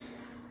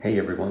Hey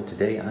everyone,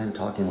 today I'm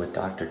talking with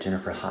Dr.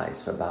 Jennifer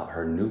Heiss about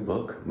her new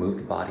book, Move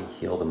the Body,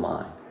 Heal the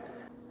Mind.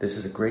 This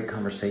is a great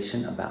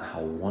conversation about how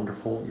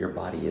wonderful your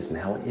body is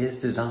and how it is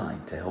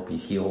designed to help you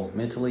heal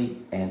mentally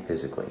and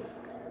physically.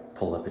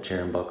 Pull up a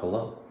chair and buckle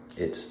up.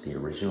 It's the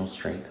Original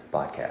Strength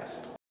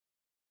Podcast.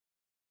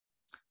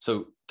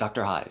 So,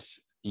 Dr. Heiss,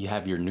 you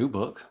have your new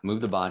book,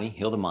 Move the Body,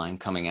 Heal the Mind,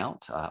 coming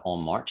out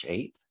on March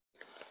 8th.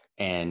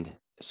 And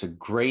it's a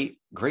great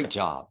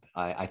job.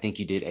 I think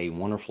you did a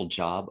wonderful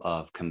job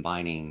of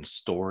combining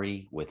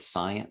story with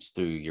science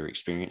through your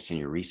experience and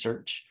your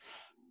research.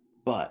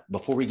 But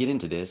before we get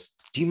into this,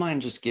 do you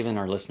mind just giving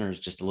our listeners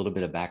just a little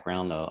bit of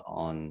background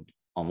on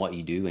what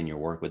you do and your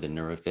work with the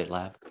NeuroFit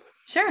Lab?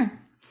 Sure.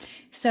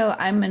 So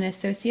I'm an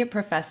associate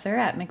professor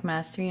at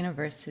McMaster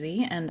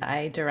University, and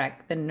I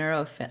direct the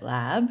NeuroFit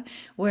Lab,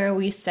 where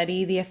we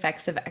study the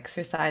effects of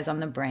exercise on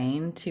the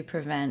brain to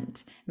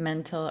prevent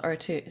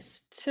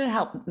to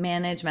help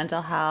manage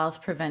mental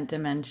health, prevent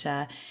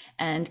dementia,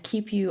 and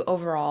keep you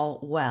overall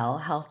well,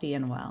 healthy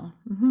and well.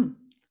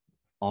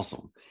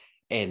 Awesome.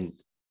 And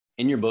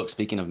in your book,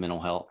 speaking of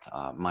mental health,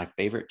 my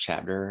favorite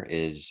chapter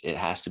is it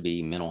has to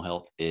be mental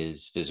health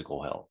is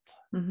physical health.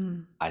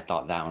 I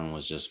thought that one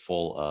was just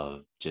full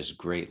of just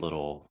great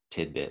little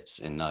tidbits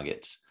and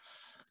nuggets.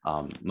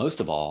 Most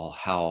of all,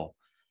 how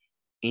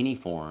any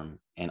form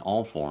and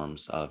all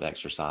forms of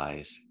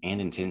exercise and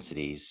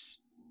intensities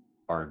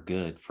are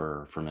good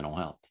for mental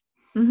health.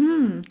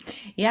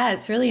 Yeah,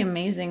 it's really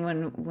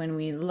amazing when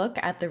we look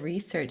at the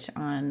research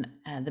on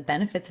the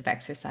benefits of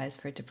exercise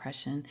for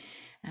depression.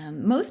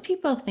 Most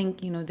people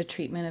think, the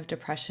treatment of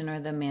depression or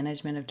the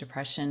management of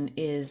depression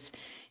is,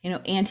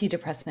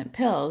 antidepressant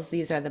pills.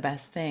 These are the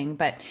best thing.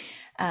 But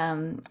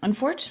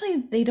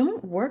unfortunately, they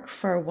don't work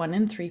for 1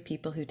 in 3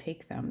 people who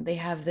take them. They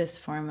have this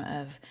form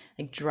of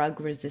like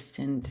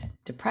drug-resistant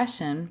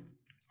depression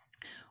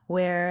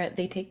where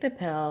they take the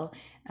pill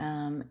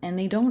and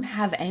they don't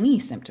have any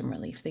symptom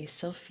relief. They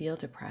still feel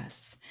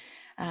depressed.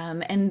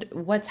 And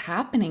what's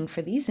happening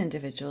for these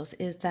individuals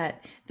is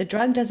that the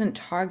drug doesn't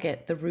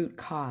target the root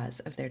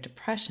cause of their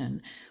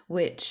depression,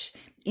 which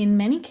in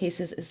many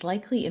cases is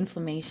likely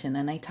inflammation.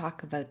 And I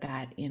talk about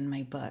that in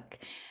my book.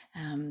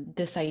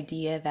 This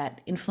idea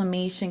that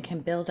inflammation can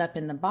build up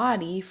in the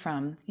body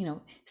from,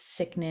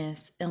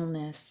 sickness,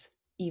 illness,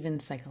 even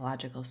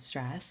psychological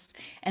stress.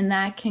 And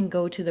that can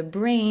go to the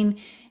brain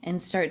and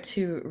start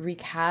to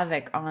wreak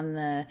havoc on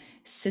the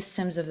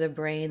systems of the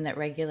brain that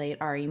regulate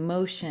our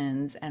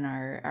emotions and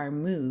our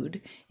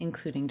mood,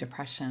 including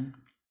depression.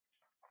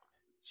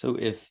 So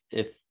if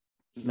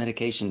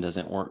medication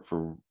doesn't work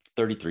for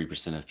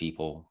 33% of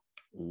people,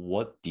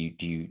 what's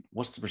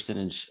the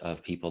percentage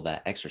of people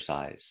that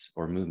exercise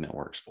or movement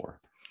works for?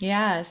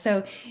 Yeah,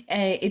 so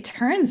it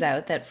turns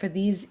out that for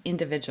these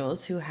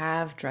individuals who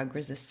have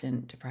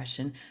drug-resistant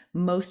depression,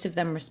 most of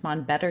them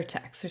respond better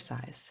to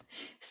exercise.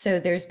 So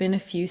there's been a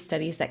few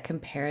studies that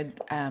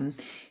compared.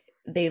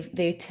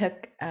 They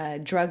took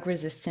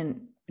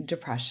drug-resistant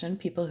depression,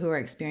 people who are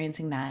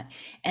experiencing that,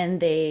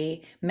 and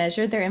they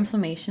measured their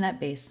inflammation at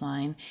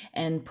baseline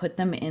and put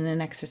them in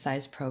an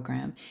exercise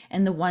program.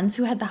 And the ones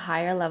who had the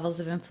higher levels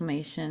of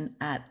inflammation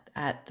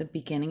at the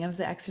beginning of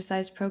the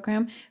exercise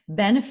program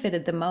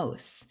benefited the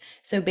most.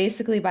 So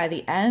basically, by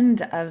the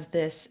end of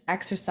this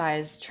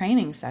exercise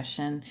training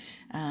session,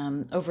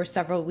 over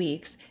several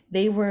weeks,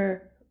 they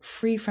were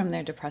free from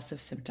their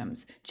depressive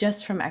symptoms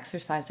just from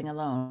exercising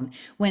alone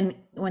when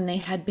they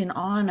had been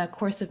on a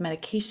course of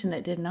medication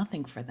that did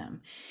nothing for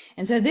them.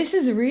 And so this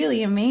is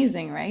really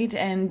amazing, right?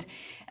 And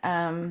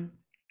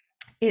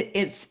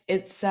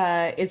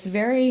it's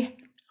very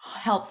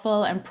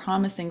helpful and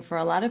promising for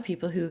a lot of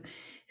people who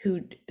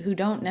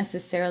don't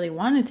necessarily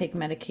want to take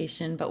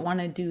medication but want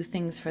to do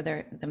things for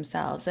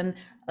themselves. And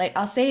like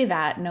I'll say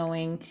that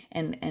knowing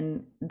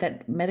and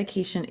that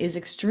medication is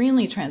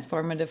extremely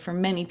transformative for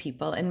many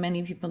people, and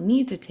many people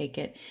need to take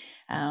it.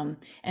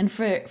 And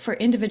for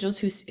individuals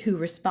who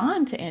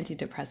respond to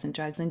antidepressant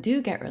drugs and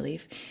do get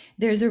relief,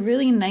 there's a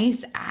really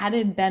nice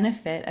added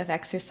benefit of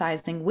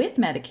exercising with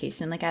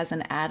medication, like as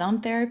an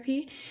add-on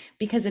therapy,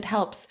 because it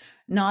helps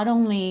not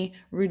only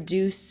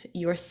reduce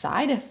your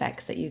side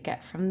effects that you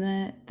get from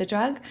the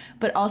drug,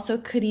 but also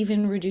could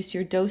even reduce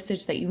your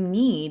dosage that you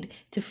need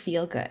to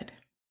feel good.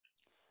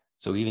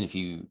 So even if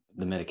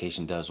the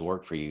medication does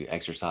work for you,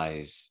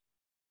 exercise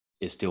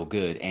is still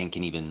good and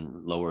can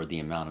even lower the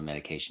amount of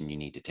medication you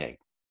need to take.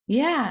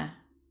 Yeah.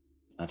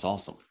 That's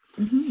awesome.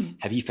 Mm-hmm.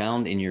 Have you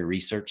found in your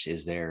research,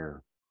 is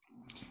there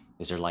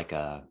like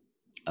a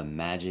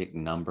magic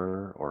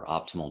number or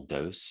optimal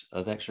dose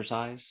of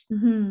exercise?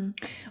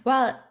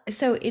 Well,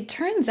 so it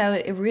turns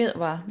out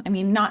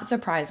not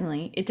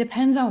surprisingly, it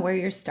depends on where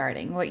you're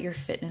starting, what your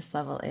fitness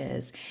level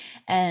is.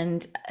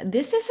 And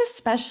this is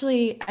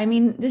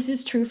this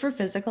is true for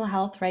physical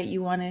health, right?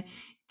 You want to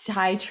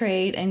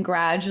titrate and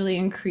gradually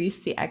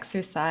increase the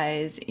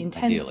exercise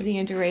intensity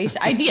and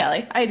duration.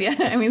 Ideally.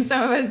 I mean,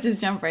 some of us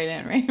just jump right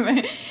in,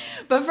 right?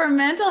 But for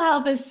mental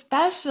health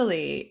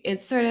especially,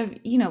 it's sort of,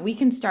 we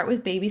can start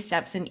with baby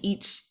steps, and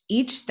each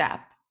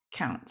step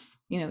counts.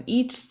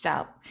 Each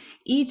step,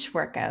 each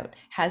workout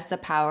has the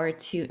power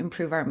to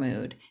improve our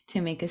mood, to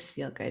make us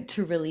feel good,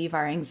 to relieve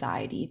our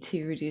anxiety,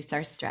 to reduce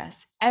our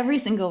stress. Every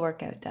single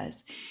workout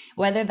does.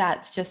 Whether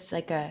that's just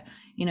like a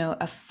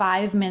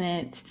 5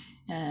 minute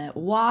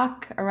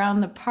walk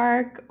around the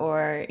park,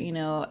 or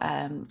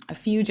a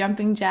few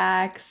jumping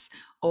jacks,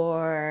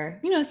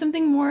 or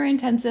something more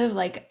intensive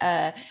like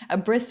a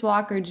brisk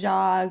walk or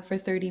jog for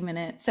 30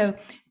 minutes. So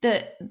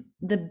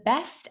the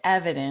best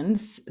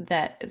evidence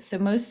that so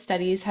most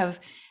studies have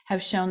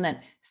shown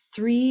that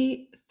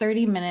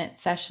 30-minute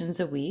sessions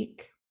a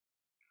week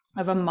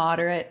of a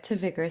moderate to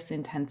vigorous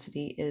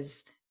intensity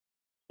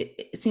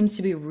it seems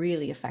to be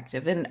really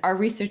effective. And our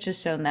research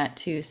has shown that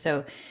too.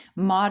 So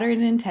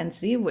moderate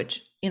intensity,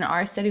 which in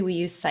our study we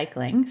use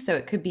cycling. So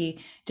it could be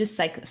just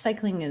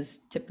cycling is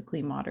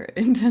typically moderate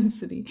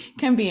intensity,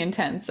 can be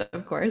intense,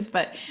 of course,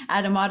 but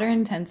at a moderate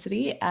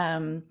intensity,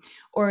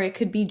 or it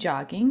could be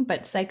jogging,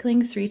 but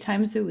cycling 3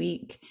 times a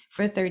week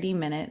for 30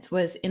 minutes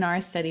was in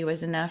our study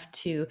was enough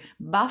to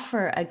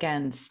buffer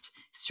against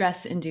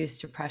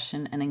stress-induced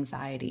depression and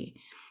anxiety.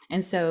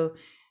 And so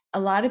a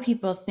lot of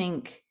people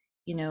think,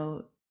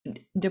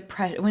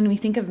 depression, when we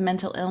think of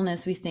mental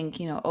illness, we think,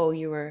 oh,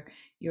 you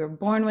were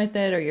born with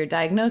it, or you're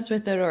diagnosed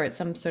with it, or it's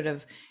some sort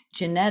of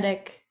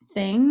genetic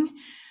thing.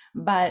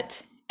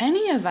 But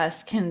any of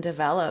us can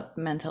develop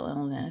mental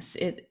illness.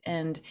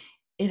 And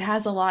it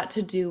has a lot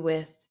to do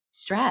with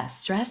stress.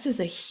 Stress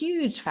is a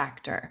huge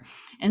factor.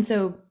 And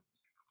so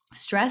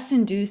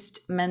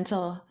stress-induced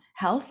mental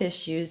health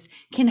issues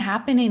can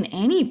happen in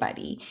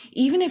anybody,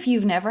 even if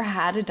you've never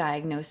had a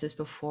diagnosis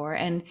before.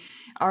 And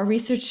our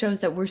research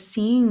shows that we're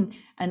seeing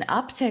an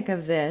uptick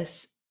of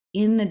this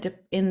in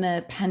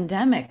the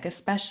pandemic,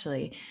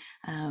 especially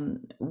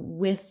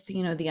with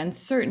the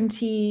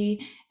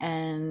uncertainty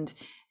and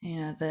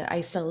the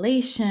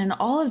isolation.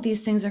 All of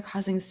these things are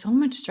causing so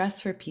much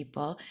stress for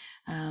people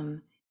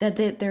that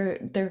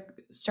they're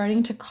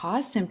starting to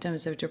cause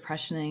symptoms of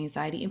depression and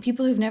anxiety in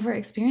people who've never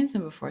experienced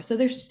them before. So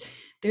there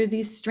are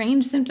these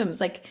strange symptoms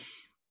like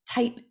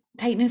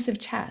tightness of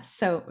chest.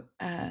 So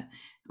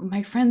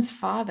my friend's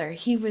father,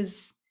 he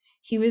was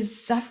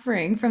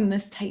suffering from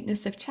this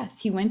tightness of chest.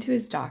 He went to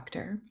his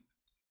doctor,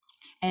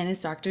 and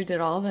his doctor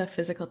did all the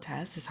physical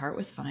tests. His heart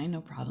was fine,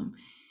 no problem.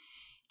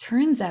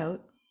 Turns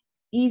out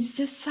he's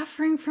just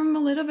suffering from a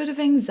little bit of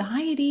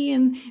anxiety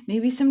and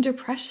maybe some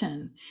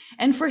depression.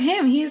 And for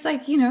him, he's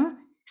like,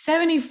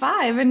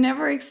 75 and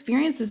never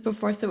experienced this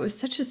before. So it was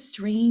such a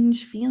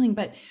strange feeling,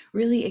 but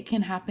really it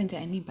can happen to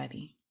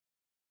anybody.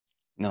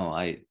 No,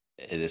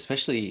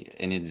 especially,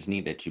 and it is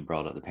neat that you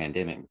brought up the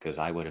pandemic, because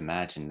I would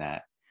imagine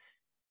that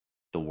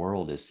the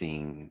world is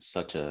seeing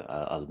such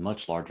a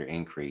much larger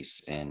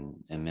increase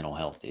in mental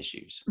health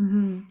issues.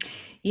 Mm-hmm.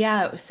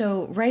 Yeah.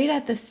 So right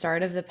at the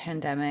start of the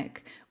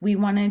pandemic, we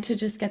wanted to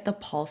just get the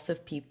pulse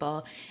of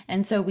people.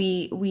 And so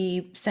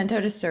we sent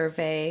out a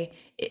survey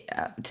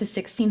to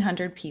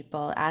 1,600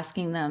 people,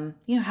 asking them,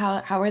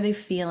 how are they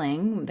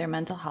feeling, their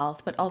mental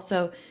health, but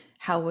also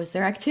how was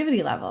their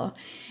activity level?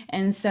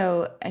 And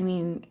so,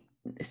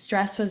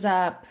 stress was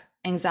up,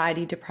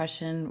 anxiety,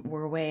 depression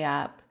were way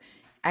up.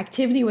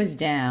 Activity was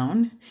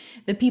down.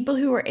 The people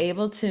who were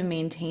able to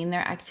maintain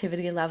their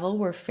activity level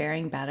were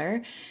faring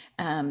better.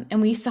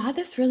 And we saw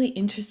this really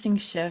interesting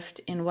shift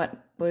in what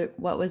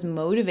was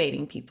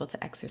motivating people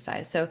to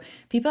exercise. So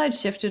people had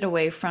shifted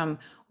away from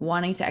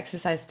wanting to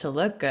exercise to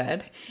look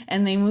good,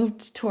 and they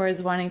moved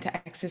towards wanting to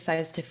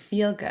exercise to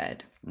feel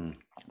good. Mm.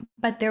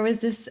 But there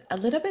was a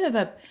little bit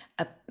of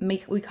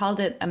we called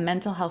it a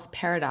mental health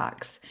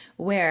paradox,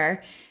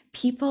 where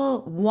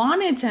people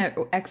wanted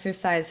to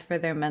exercise for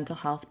their mental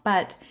health,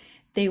 but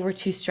they were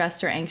too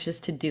stressed or anxious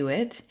to do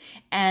it.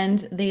 And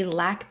they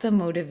lacked the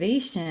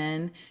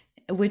motivation,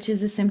 which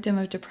is a symptom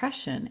of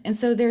depression. And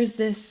so there's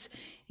this,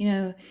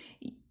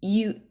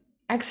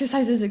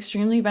 exercise is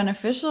extremely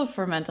beneficial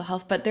for mental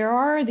health, but there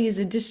are these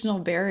additional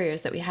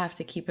barriers that we have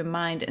to keep in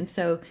mind. And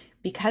so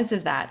because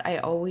of that, I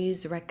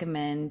always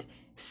recommend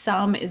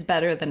some is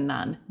better than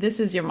none. This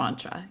is your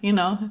mantra,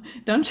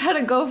 don't try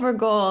to go for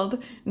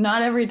gold,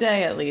 not every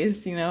day at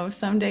least,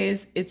 some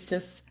days it's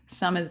just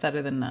some is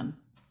better than none.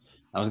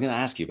 I was going to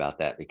ask you about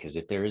that, because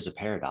if there is a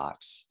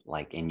paradox,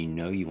 and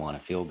you want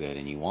to feel good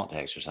and you want to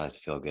exercise to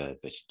feel good,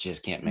 but you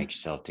just can't make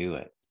yourself do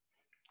it,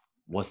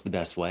 what's the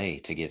best way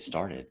to get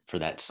started for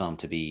that some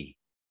to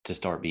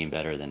start being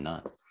better than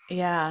none?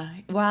 Yeah,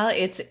 well,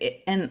 it's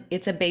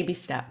a baby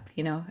step,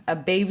 a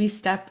baby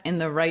step in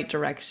the right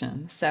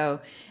direction. So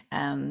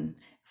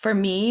for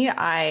me,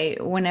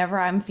 whenever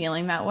I'm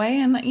feeling that way,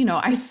 and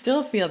I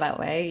still feel that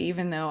way,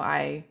 even though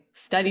I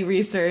study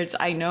research,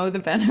 I know the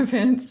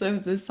benefits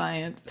of the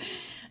science.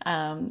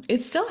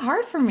 It's still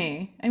hard for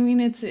me.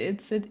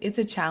 It's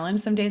a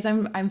challenge. Some days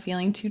I'm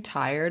feeling too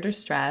tired or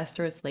stressed,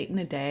 or it's late in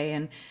the day,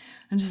 and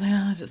I'm just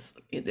like,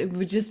 it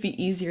would just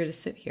be easier to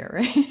sit here,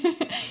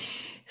 right?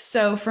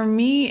 So for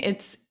me,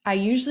 I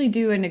usually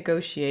do a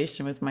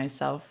negotiation with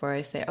myself where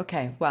I say,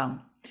 okay,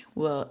 well,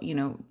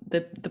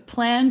 the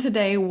plan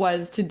today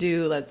was to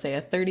do, let's say,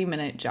 a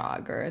 30-minute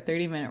jog or a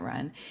 30-minute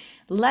run.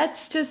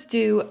 let's just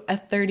do a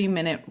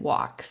 30-minute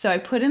walk. So I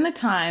put in the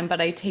time,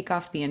 but I take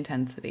off the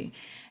intensity.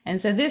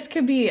 And so this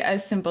could be a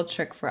simple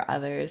trick for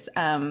others.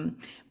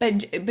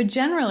 But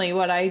generally,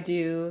 what I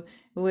do,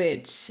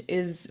 which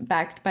is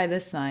backed by the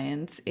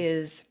science,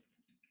 is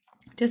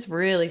just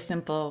really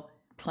simple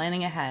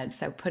planning ahead.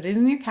 So put it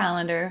in your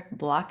calendar,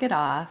 block it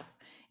off,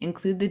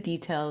 include the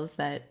details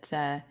that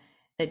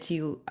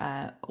you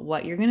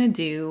what you're going to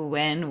do,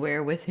 when,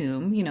 where, with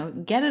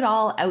whom, get it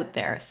all out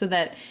there so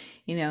that,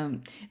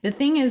 the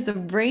thing is, the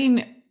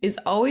brain is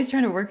always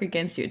trying to work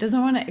against you. It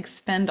doesn't want to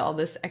expend all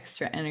this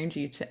extra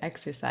energy to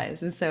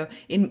exercise. And so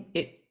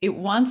it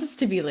wants us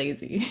to be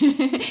lazy.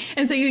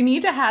 And so you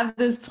need to have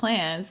this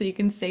plan so you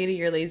can say to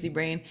your lazy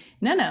brain,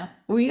 no,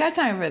 we got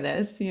time for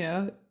this,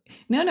 no,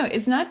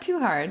 it's not too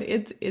hard.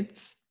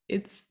 It's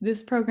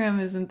this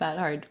program isn't that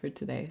hard for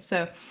today.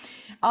 So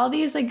all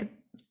these like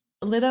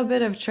a little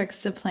bit of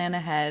tricks to plan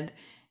ahead.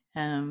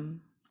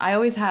 I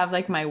always have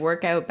like my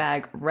workout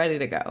bag ready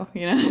to go,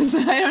 so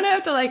I don't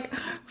have to like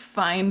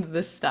find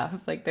the stuff.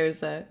 Like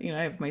there's I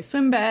have my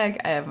swim bag,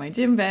 I have my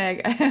gym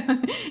bag,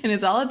 and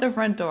it's all at the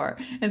front door.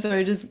 And so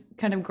I just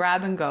kind of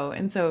grab and go.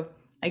 And so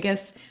I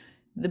guess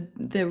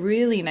the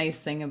really nice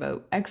thing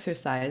about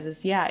exercise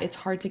is, yeah, it's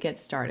hard to get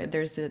started.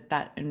 There's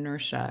that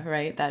inertia,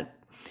 right?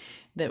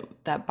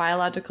 That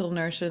biological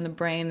inertia in the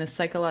brain, the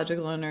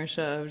psychological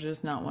inertia of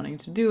just not wanting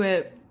to do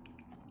it.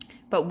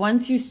 But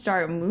once you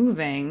start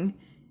moving,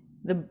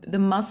 the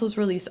muscles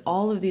release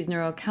all of these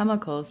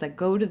neurochemicals that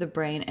go to the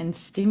brain and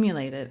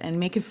stimulate it and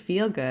make it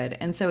feel good.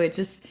 And so it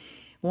just,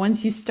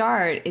 once you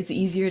start, it's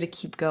easier to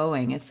keep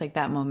going. It's like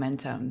that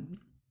momentum.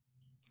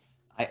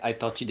 I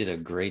thought you did a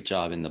great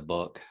job in the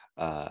book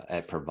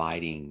at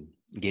providing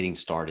getting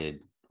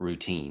started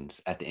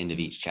routines at the end of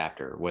each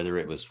chapter, whether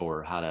it was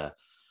for how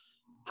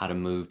to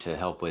move to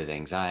help with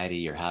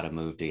anxiety, or how to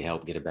move to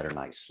help get a better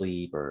night's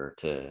sleep, or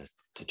to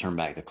turn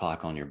back the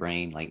clock on your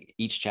brain. Like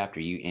each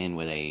chapter you end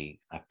with a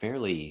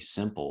fairly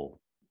simple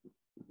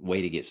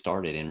way to get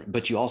started,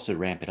 but you also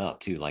ramp it up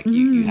too. Like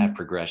you have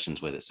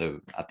progressions with it.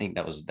 So I think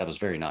that was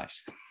very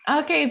nice.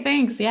 Okay,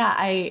 thanks.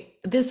 Yeah,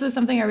 this was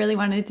something I really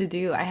wanted to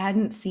do. I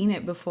hadn't seen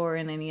it before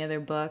in any other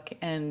book,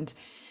 and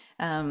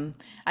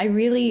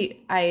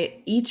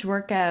each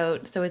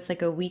workout, so it's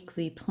like a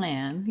weekly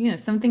plan,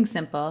 something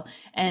simple.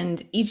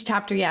 And each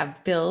chapter, yeah,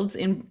 builds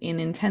in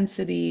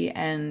intensity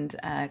and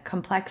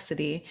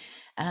complexity.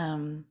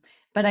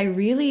 But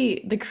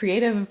the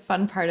creative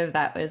fun part of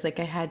that was like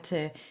I had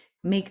to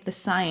make the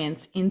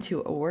science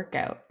into a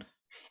workout.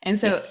 And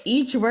so Yes.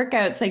 each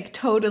workout's like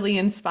totally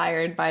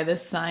inspired by the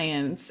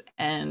science.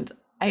 And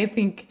I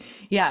think,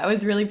 yeah, I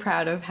was really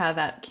proud of how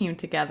that came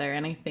together.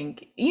 And I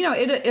think,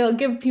 it'll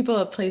give people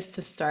a place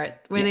to start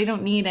where they Yes.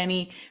 don't need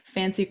any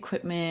fancy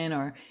equipment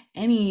or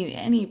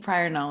any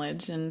prior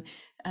knowledge. And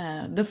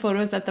the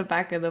photos at the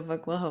back of the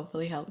book will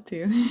hopefully help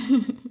too.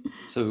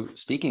 So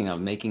speaking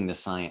of making the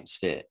science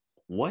fit,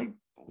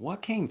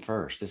 what came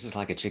first? This is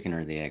like a chicken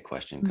or the egg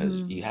question,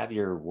 because Mhm. you have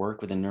your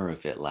work with the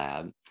NeuroFit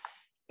lab,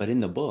 but in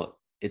the book,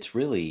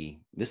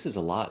 this is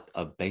a lot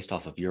of based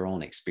off of your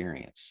own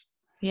experience.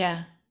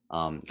 Yeah.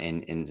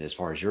 And as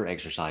far as your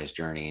exercise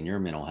journey and your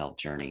mental health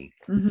journey.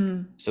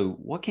 Hmm. So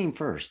what came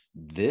first,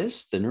 the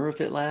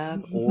NeuroFit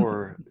lab,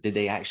 or did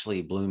they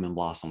actually bloom and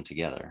blossom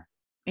together?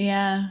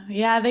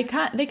 Yeah, they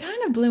kind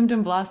of bloomed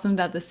and blossomed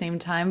at the same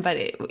time, but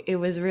it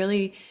was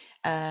really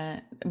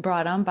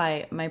brought on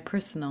by my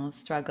personal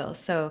struggle.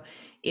 So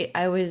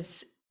I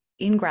was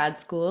in grad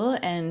school,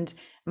 and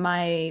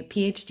my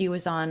PhD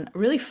was on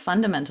really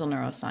fundamental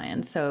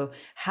neuroscience. So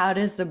how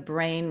does the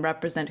brain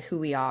represent who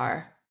we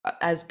are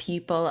as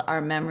people,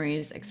 our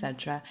memories,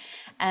 etc.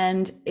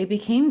 And it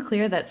became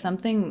clear that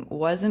something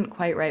wasn't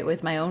quite right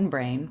with my own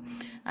brain.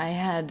 I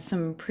had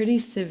some pretty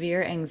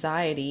severe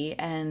anxiety,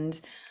 and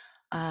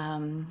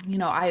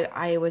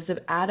I was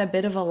at a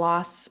bit of a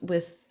loss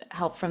with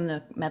help from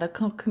the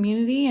medical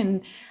community,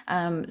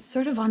 and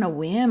sort of on a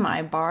whim,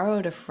 I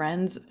borrowed a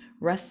friend's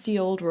rusty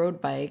old road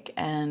bike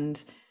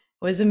and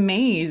was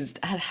amazed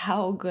at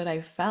how good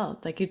I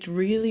felt. Like it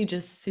really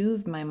just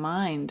soothed my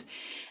mind,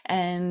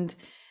 and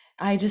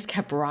I just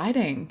kept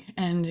riding,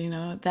 and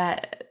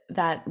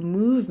that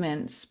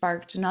movement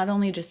sparked not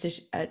only just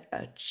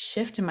a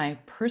shift in my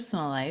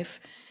personal life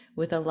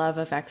with a love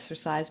of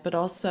exercise, but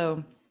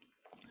also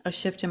a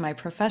shift in my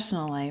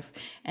professional life.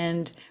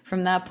 And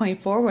from that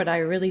point forward, I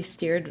really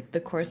steered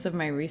the course of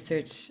my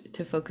research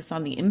to focus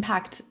on the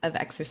impact of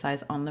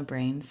exercise on the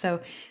brain. So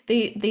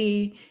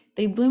they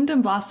bloomed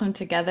and blossomed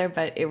together,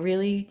 but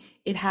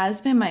it has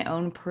been my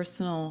own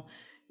personal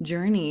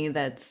journey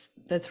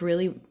that's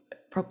really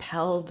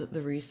propelled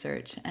the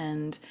research,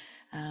 and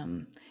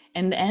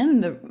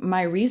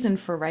my reason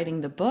for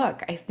writing the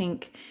book, I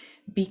think,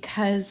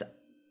 because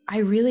I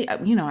really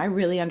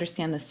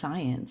understand the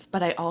science,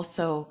 but I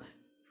also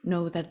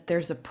know that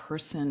there's a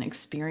person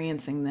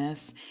experiencing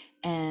this.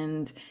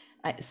 And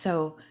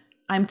so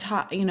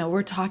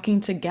we're talking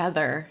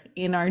together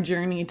in our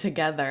journey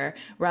together,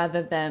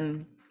 rather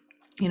than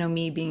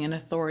me being an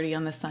authority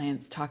on the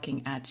science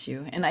talking at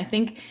you. And I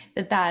think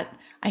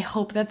I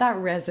hope that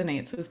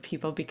resonates with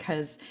people,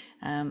 because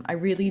I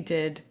really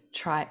did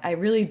try, I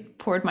really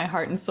poured my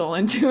heart and soul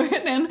into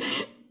it and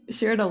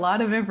shared a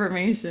lot of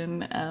information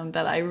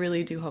that I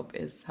really do hope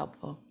is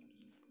helpful.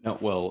 No,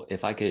 well,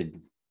 if I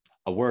could,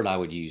 a word I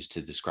would use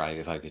to describe,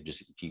 if I could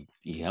just, if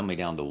you held me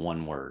down to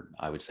one word,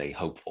 I would say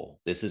hopeful.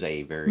 This is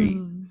a very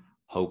Hmm.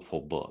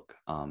 hopeful book,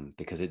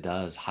 because it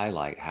does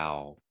highlight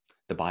how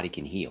the body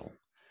can heal,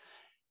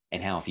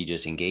 and how if you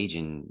just engage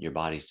in your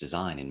body's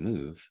design and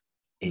move,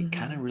 it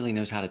kind of Hmm. really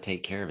knows how to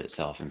take care of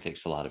itself and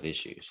fix a lot of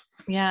issues.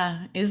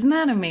 Yeah. Isn't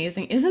that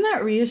amazing? Isn't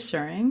that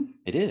reassuring?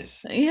 It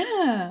is.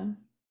 Yeah.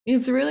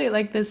 It's really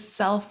like this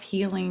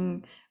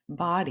self-healing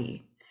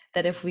body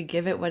that if we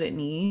give it what it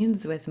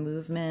needs with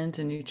movement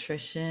and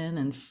nutrition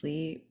and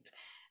sleep,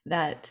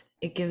 that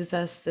it gives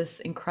us this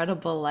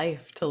incredible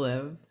life to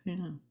live.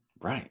 Yeah.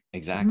 Right, Mhm.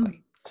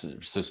 exactly.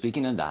 So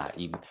speaking of that,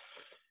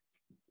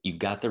 you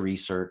got the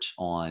research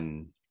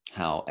on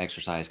how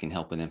exercise can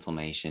help with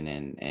inflammation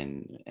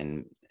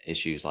and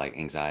issues like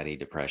anxiety,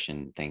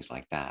 depression, things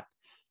like that,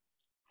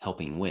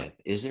 helping with.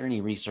 Is there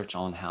any research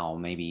on how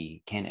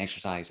maybe can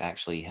exercise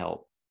actually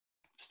help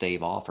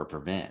stave off or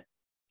prevent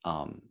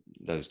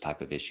those type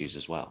of issues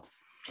as well?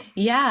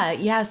 Yeah,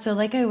 yeah. So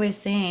like I was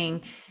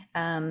saying,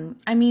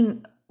 I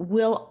mean,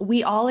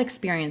 we all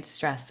experience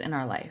stress in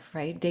our life,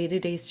 right?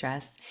 Day-to-day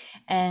stress.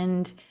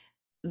 And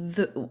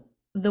the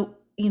the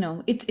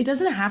it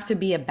doesn't have to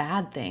be a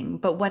bad thing,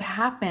 but what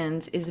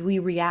happens is we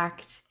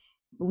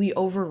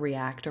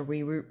overreact, or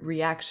we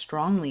react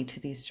strongly to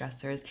these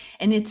stressors,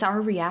 and it's our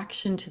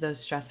reaction to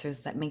those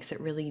stressors that makes it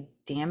really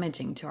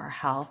damaging to our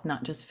health,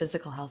 not just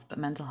physical health but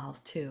mental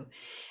health too.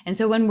 And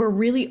so when we're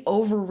really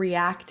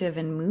overreactive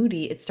and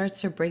moody, it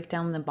starts to break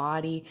down the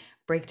body,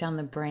 break down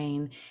the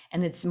brain,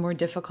 and it's more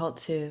difficult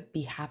to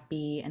be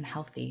happy and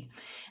healthy.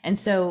 And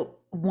so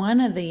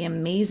one of the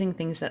amazing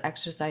things that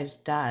exercise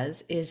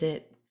does is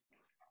it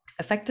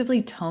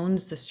effectively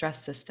tones the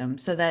stress system,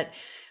 so that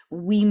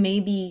we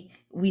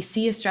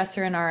see a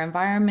stressor in our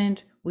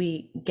environment,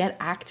 we get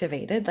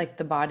activated, like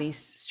the body's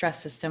stress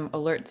system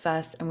alerts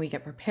us and we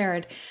get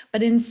prepared.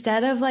 But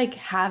instead of like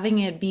having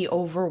it be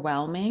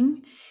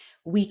overwhelming,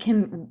 we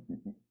can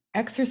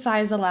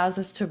exercise allows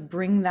us to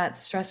bring that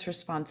stress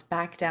response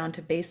back down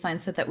to baseline,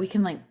 so that we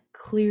can like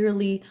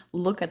clearly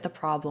look at the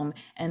problem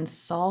and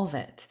solve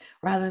it,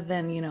 rather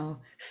than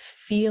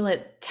feel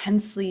it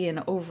tensely and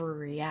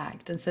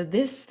overreact. And so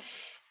this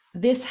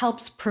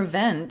helps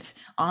prevent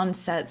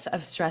onsets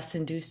of stress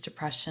induced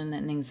depression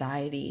and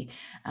anxiety.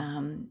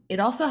 It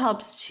also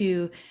helps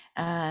to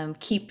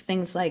keep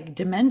things like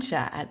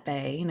dementia at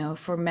bay,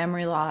 for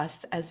memory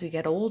loss as we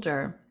get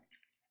older.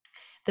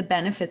 The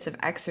benefits of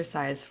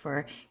exercise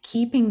for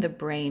keeping the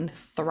brain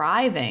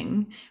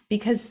thriving,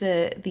 because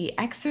the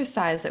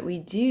exercise that we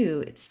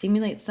do, it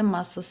stimulates the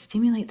muscles,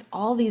 stimulates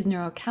all these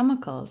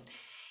neurochemicals,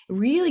 it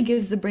really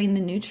gives the brain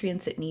the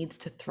nutrients it needs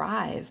to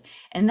thrive,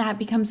 and that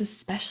becomes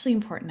especially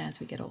important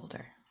as we get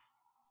older.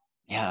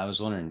 Yeah, I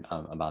was wondering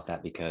about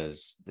that,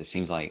 because it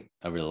seems like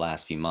over the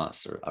last few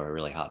months, a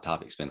really hot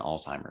topic's been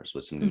Alzheimer's,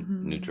 with some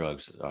new Hmm.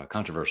 drugs,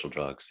 controversial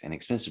drugs, and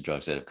expensive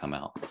drugs that have come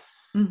out.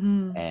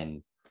 Hmm.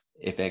 And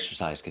if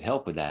exercise could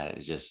help with that,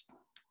 it's just,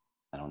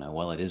 I don't know.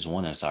 Well, it is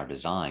one, it's our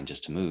design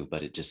just to move,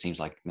 but it just seems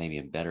like maybe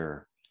a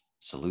better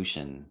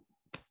solution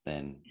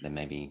than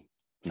maybe,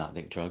 not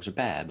that drugs are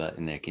bad, but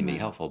and they can be No.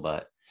 helpful.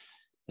 But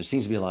there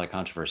seems to be a lot of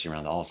controversy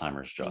around the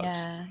Alzheimer's drugs.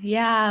 Yeah,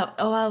 yeah.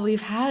 Oh, well,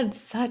 we've had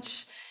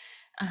such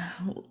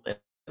uh,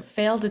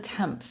 failed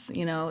attempts.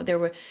 There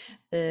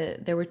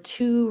were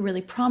two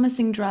really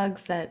promising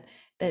drugs that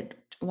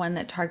one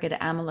that targeted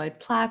amyloid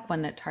plaque,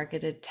 one that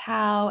targeted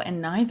tau,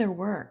 and neither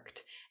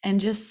worked. And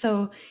just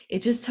so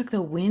it just took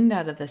the wind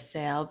out of the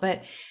sail.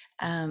 But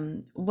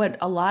what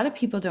a lot of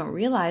people don't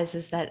realize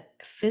is that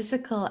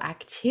physical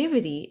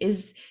activity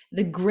is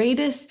the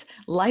greatest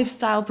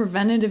lifestyle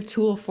preventative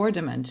tool for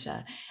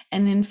dementia.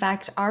 And in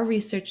fact, our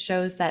research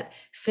shows that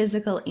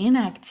physical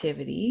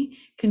inactivity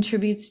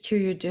contributes to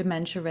your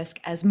dementia risk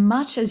as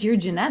much as your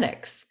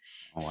genetics.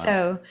 Oh wow.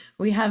 So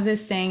we have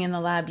this saying in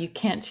the lab, you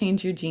can't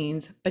change your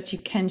genes, but you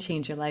can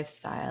change your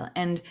lifestyle.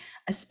 And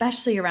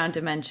especially around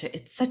dementia,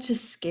 it's such a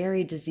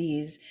scary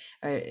disease,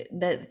 or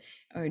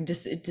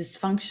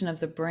dysfunction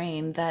of the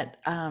brain, that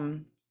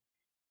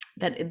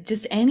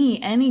just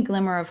any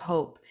glimmer of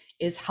hope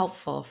is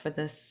helpful for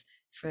this,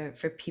 for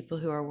people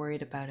who are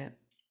worried about it.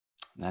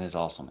 That is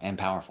awesome and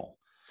powerful.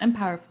 And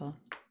powerful.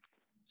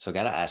 So,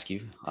 got to ask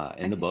you,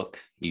 in the Okay. book,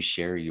 you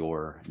share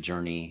your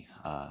journey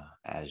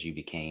as you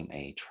became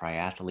a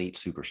triathlete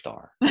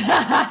superstar.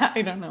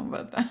 I don't know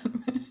about that.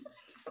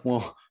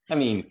 Well, I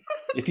mean,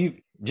 if you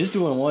just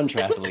doing one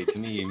triathlete to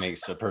me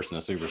makes a person a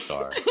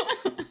superstar,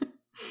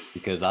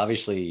 because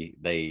obviously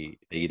they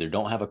either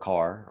don't have a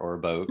car or a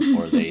boat,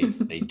 or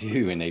they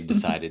do and they've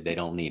decided they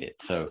don't need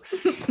it. So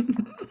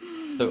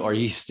are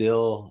you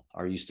still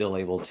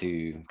able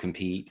to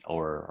compete,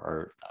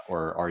 or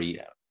are you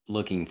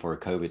looking for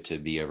COVID to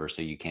be over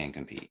so you can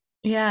compete?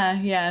 Yeah,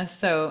 yeah.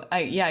 So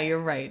yeah,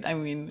 you're right. I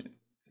mean,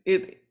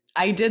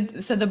 I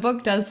did, so the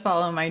book does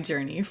follow my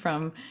journey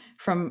from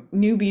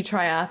newbie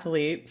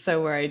triathlete,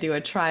 so where I do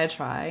a try,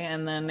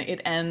 and then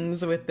it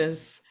ends with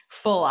this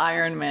full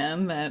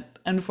Ironman that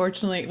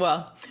unfortunately,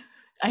 well,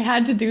 I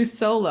had to do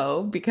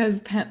solo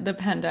because the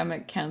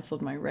pandemic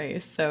canceled my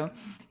race. So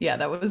yeah,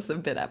 that was a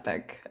bit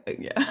epic.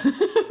 Yeah.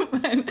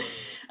 But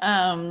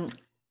um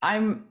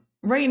I'm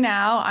right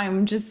now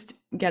I'm just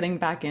getting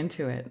back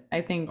into it.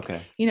 I think,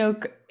 Okay.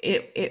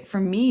 it for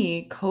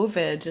me,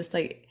 COVID just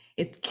like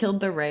it killed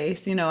the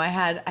race. I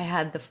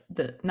had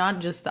the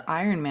not just the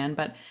Ironman,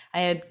 but I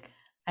had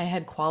I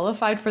had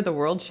qualified for the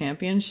world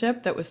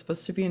championship that was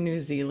supposed to be in New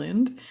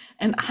Zealand.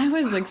 And I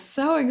was like Wow.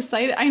 so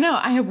excited. I know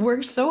I have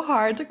worked so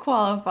hard to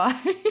qualify.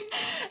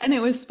 And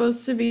it was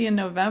supposed to be in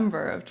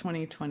November of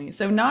 2020.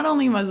 So not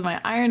only was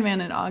my Ironman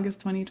in August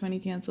 2020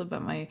 canceled,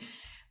 but my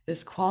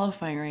this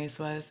qualifying race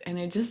was. And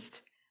it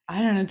just,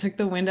 I don't know, took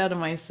the wind out of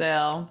my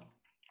sail.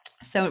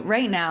 So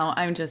right now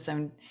I'm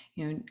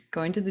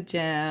going to the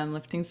gym,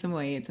 lifting some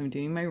weights, I'm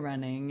doing my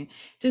running,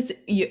 just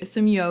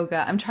some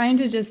yoga. I'm trying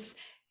to just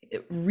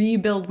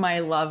rebuild my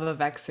love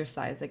of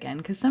exercise again,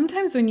 because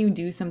sometimes when you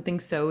do something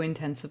so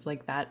intensive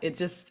like that, it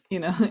just,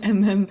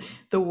 and then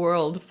the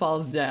world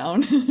falls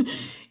down.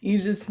 You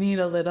just need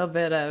a little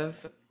bit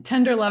of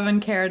tender love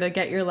and care to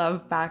get your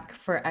love back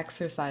for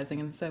exercising.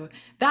 And so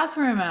that's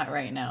where I'm at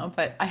right now,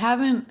 but I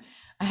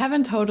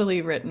haven't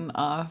totally written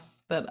off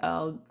that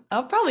I'll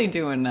probably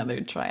do another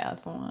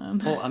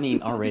triathlon. Well, I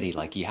mean, already,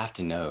 like, you have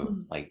to know,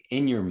 like,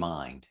 in your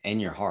mind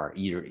and your heart,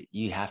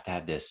 you have to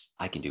have this,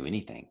 I can do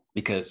anything.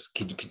 Because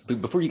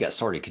before you got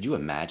started, could you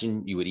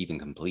imagine you would even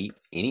complete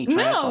any No,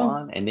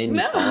 triathlon and then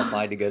you no.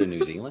 qualified to go to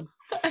New Zealand?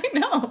 I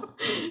know.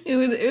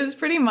 It was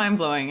pretty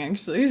mind-blowing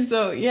actually.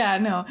 So yeah,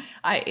 no,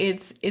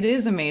 it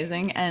is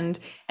amazing, and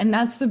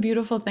that's the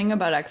beautiful thing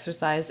about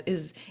exercise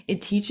is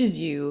it teaches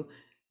you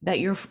that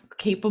you're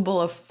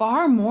capable of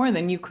far more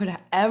than you could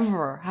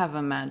ever have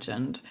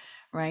imagined,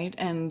 right?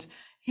 And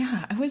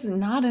yeah, I was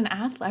not an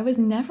athlete. I was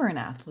never an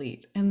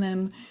athlete. And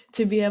then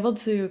to be able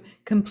to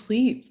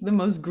complete the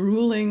most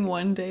grueling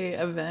one-day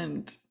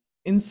event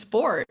in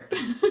sport,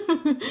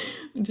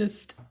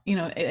 just,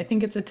 I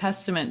think it's a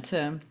testament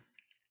to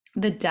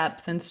the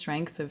depth and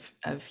strength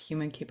of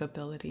human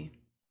capability.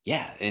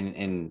 Yeah.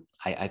 And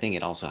I think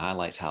it also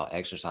highlights how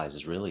exercise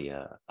is really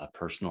a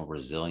personal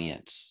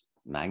resilience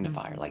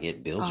magnifier. Mhm. Like,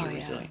 it builds Oh your yeah.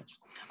 resilience.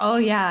 Oh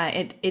yeah.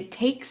 It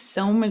takes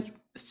so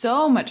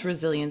much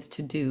resilience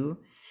to do,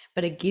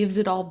 but it gives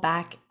it all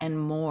back and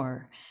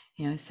more.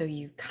 So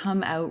you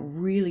come out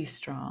really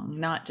strong,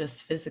 not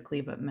just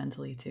physically, but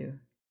mentally too.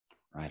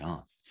 Right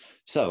on.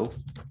 So,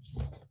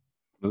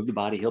 Move the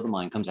Body, Heal the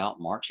Mind comes out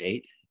March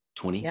 8th,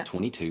 Yeah.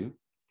 2022.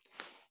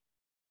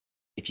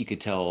 If you could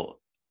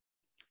tell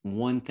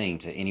one thing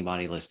to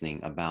anybody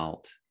listening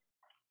about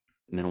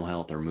mental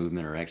health or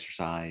movement or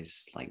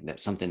exercise, like that,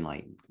 something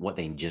like what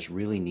they just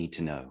really need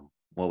to know,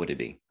 what would it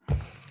be?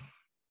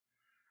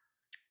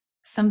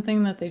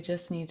 Something that they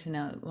just need to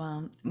know.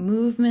 Well,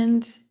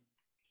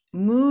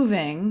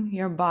 moving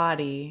your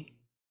body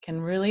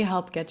can really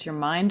help get your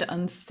mind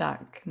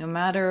unstuck, no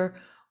matter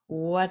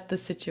what the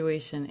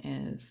situation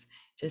is.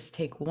 Just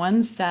take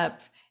one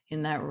step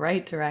in that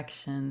right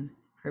direction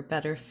for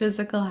better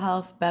physical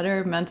health,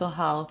 better mental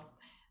health.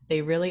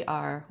 They really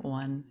are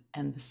one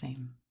and the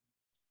same.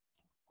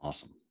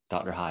 Awesome.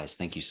 Dr. Hayes,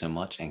 thank you so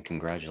much and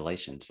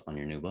congratulations on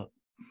your new book.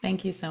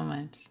 Thank you so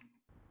much.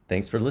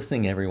 Thanks for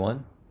listening,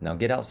 everyone. Now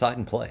get outside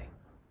and play.